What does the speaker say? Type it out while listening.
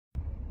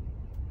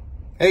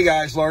Hey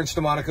guys, Lawrence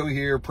DeMonico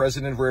here,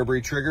 president of Rare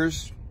Breed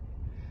Triggers.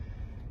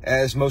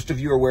 As most of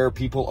you are aware,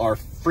 people are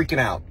freaking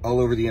out all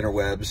over the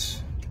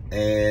interwebs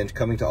and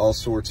coming to all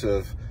sorts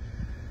of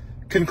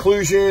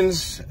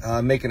conclusions,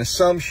 making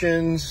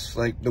assumptions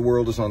like the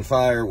world is on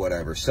fire,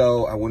 whatever.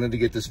 So I wanted to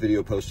get this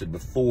video posted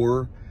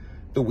before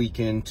the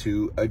weekend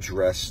to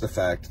address the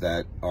fact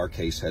that our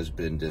case has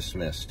been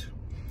dismissed.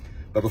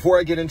 But before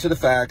I get into the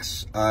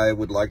facts, I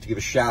would like to give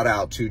a shout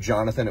out to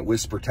Jonathan at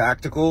Whisper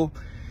Tactical.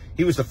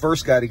 He was the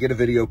first guy to get a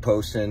video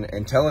posting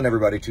and telling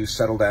everybody to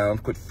settle down,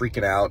 quit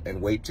freaking out, and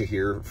wait to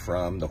hear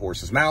from the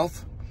horse's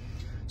mouth.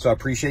 So I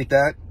appreciate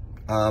that.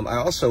 I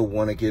also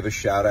want to give a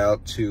shout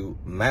out to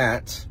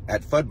Matt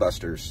at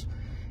Fudbusters.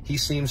 He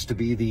seems to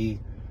be the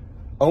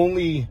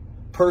only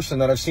person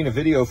that I've seen a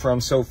video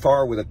from so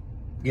far with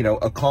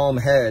a calm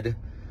head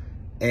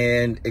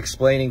and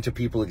explaining to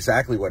people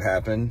exactly what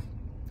happened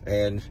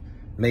and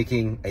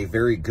making a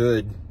very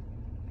good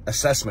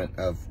assessment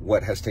of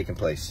what has taken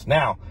place.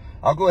 Now,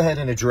 I'll go ahead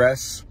and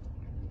address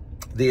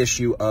the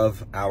issue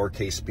of our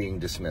case being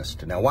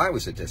dismissed. Now, why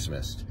was it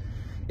dismissed?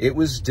 It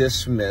was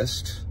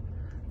dismissed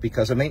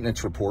because a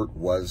maintenance report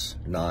was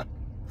not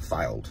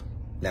filed.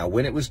 Now,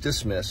 when it was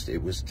dismissed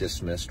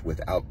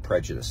without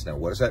prejudice. Now,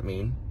 what does that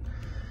mean?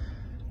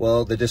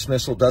 Well, the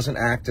dismissal doesn't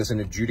act as an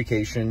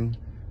adjudication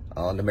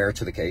on the merits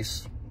of the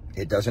case.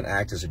 It doesn't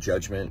act as a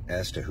judgment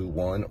as to who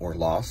won or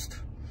lost.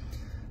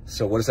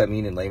 So what does that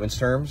mean in layman's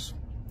terms?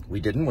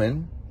 We didn't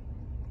win.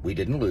 We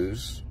didn't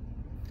lose.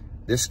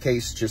 This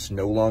case just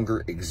no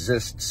longer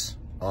exists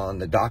on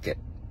the docket.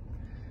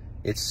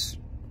 It's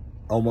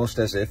almost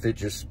as if it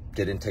just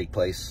didn't take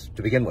place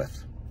to begin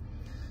with.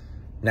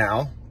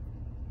 Now,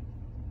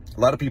 a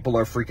lot of people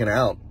are freaking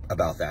out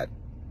about that.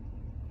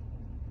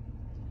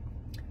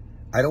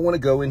 I don't want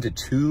to go into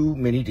too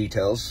many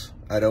details.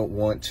 I don't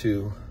want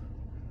to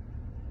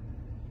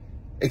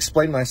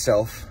explain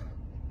myself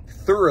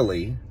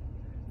thoroughly,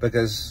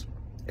 because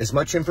as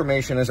much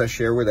information as I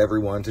share with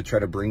everyone to try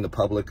to bring the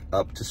public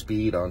up to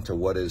speed onto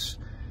what has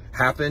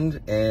happened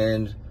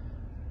and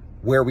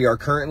where we are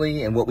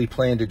currently and what we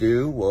plan to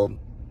do, well,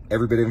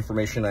 every bit of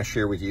information I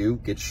share with you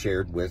gets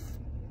shared with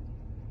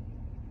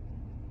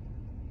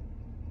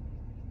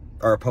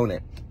our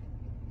opponent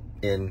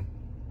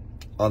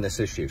on this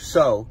issue.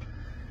 So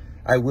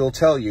I will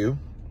tell you,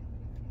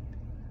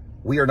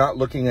 we are not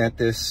looking at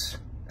this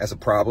as a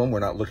problem. We're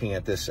not looking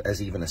at this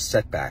as even a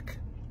setback.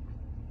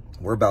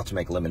 We're about to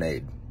make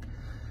lemonade.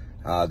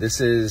 This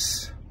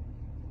is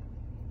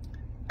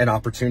an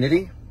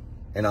opportunity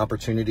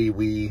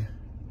we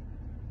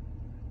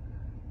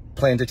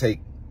plan to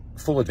take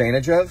full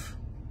advantage of.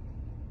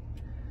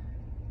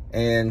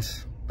 And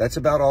that's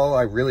about all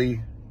I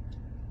really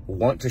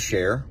want to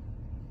share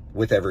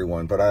with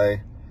everyone. But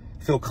I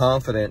feel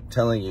confident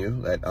telling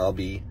you that I'll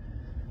be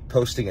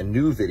posting a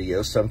new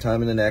video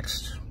sometime in the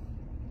next,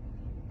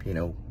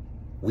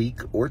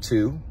 week or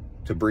two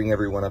to bring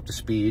everyone up to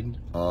speed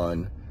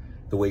on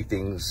the way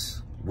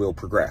things will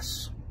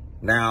progress.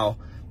 Now,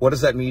 what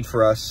does that mean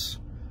for us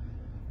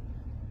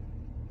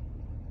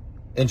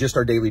in just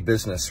our daily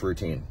business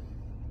routine?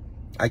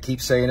 I keep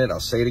saying it, I'll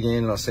say it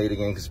again, and I'll say it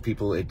again because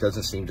people, it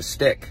doesn't seem to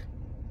stick.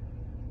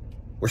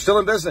 We're still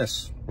in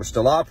business. We're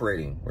still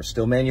operating. We're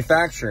still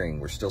manufacturing.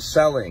 We're still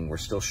selling. We're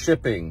still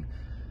shipping.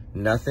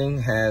 Nothing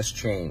has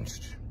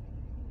changed.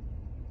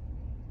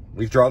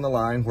 We've drawn the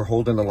line. We're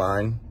holding the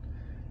line.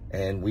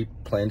 And we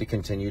plan to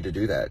continue to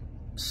do that.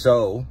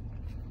 So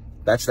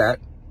that's that.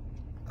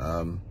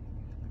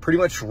 Pretty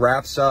much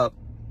wraps up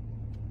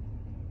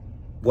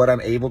what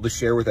I'm able to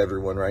share with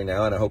everyone right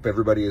now. And I hope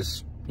everybody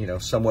is,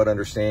 somewhat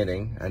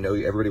understanding. I know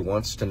everybody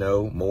wants to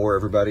know more.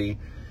 Everybody,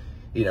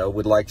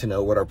 would like to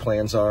know what our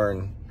plans are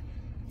and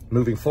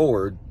moving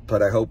forward.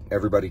 But I hope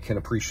everybody can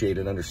appreciate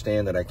and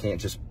understand that I can't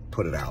just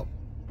put it out.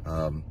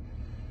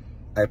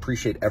 I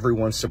appreciate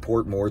everyone's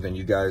support more than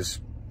you guys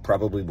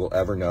probably will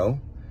ever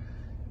know.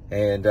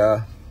 And,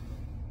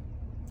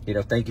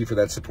 thank you for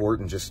that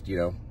support, and just,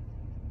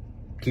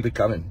 keep it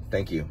coming.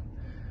 Thank you.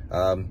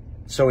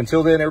 So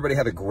until then, everybody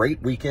have a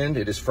great weekend.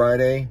 It is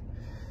Friday.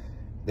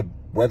 The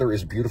weather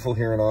is beautiful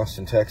here in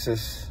Austin,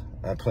 Texas.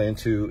 I plan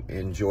to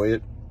enjoy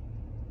it,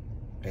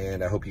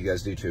 and I hope you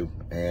guys do too.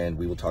 And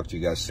we will talk to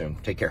you guys soon.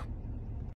 Take care.